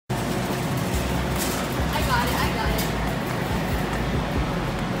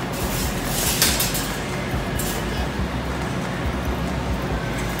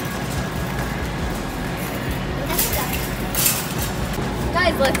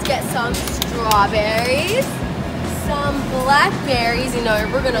let's get some strawberries, some blackberries. You know,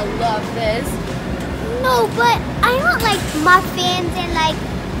 we're gonna love this. No, but I want like muffins and like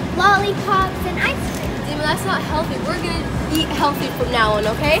lollipops and ice cream. Demon, that's not healthy. We're gonna eat healthy from now on,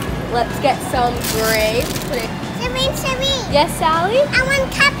 okay? Let's get some grapes. Put it. Serene. Yes, Sally? I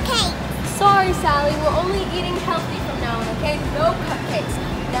want cupcakes. Sorry, Sally. We're only eating healthy from now on, okay? No cupcakes.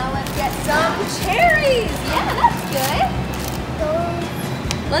 Now let's get some cherries. Yeah, that's good.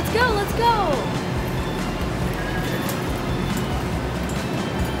 Let's go, let's go.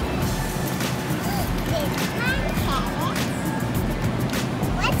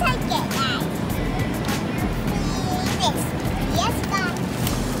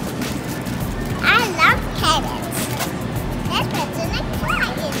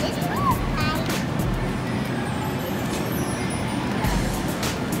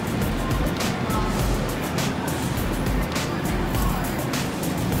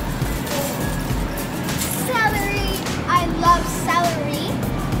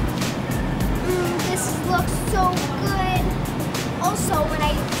 So good. Also, when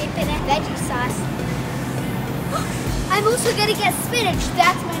I dip it in veggie sauce. I'm also gonna get spinach.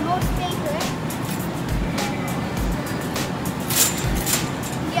 That's my most favorite.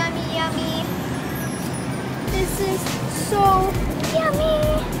 Yummy, yummy. This is so yummy.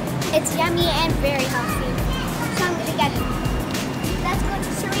 It's yummy and very healthy. So I'm gonna get it. Let's go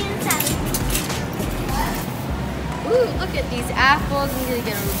to Serene and Sally. Ooh, look at these apples. I'm gonna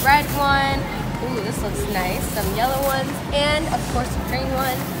get a red one. Ooh, this looks nice. Some yellow ones, and of course a green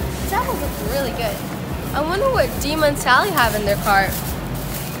one. These apples look really good. I wonder what Dima and Sally have in their cart.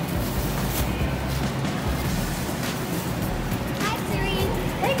 Hi, Serene.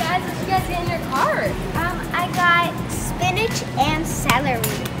 Hey guys, what you guys get in your cart? I got spinach and celery.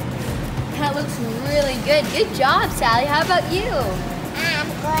 That looks really good. Good job, Sally. How about you?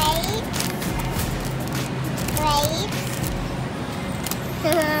 Grapes.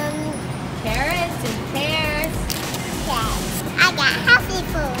 Carrots and pears. Yes, I got healthy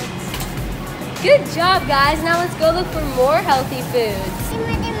foods. Good job, guys. Now let's go look for more healthy foods.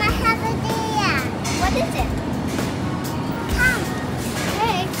 What is it? Come.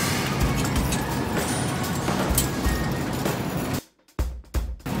 Okay.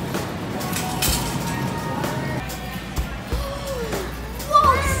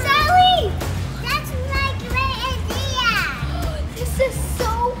 Whoa, Sally! That's my great idea. This is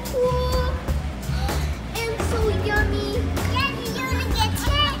so cool and so yummy. Daddy, you wanna get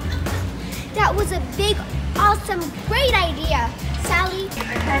it? That was a big, awesome, great idea, Sally.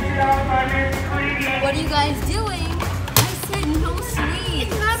 What are you guys doing? I said no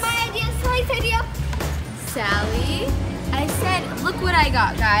sweets. It's not my idea, Sally's idea. Sally, I said, look what I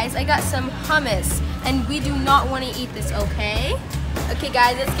got, guys. I got some hummus, and we do not want to eat this, okay? Okay,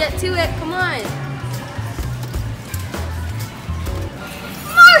 guys, let's get to it. Come on.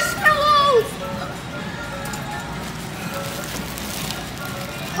 Marshmallows!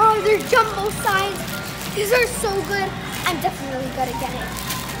 Oh, they're jumbo size. These are so good. I'm definitely gonna get it.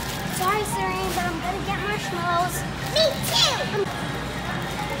 Sorry, Serene, but I'm gonna get marshmallows. Me too!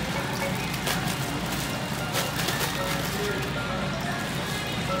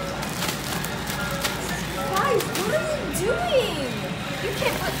 Guys, what are you doing? You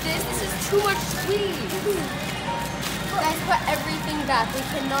can't put this. This is too much sweet. Guys, put everything back. We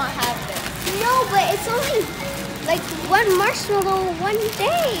cannot have this. No, but it's only like one marshmallow one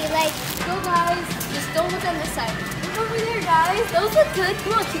day. Like, Go, guys. Just don't look on this side. Look over there, guys. Those look good.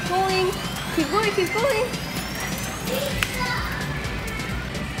 Come on, keep going. Keep going, keep going.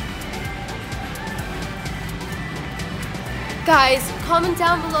 Guys, comment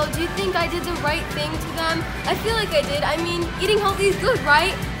down below. Do you think I did the right thing to them? I feel like I did. I mean, eating healthy is good,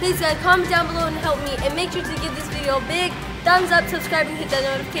 right? Please comment down below and help me. And make sure to give this video a big thumbs up, subscribe, and hit that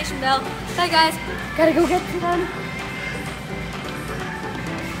notification bell. Bye, guys. Gotta go get to them.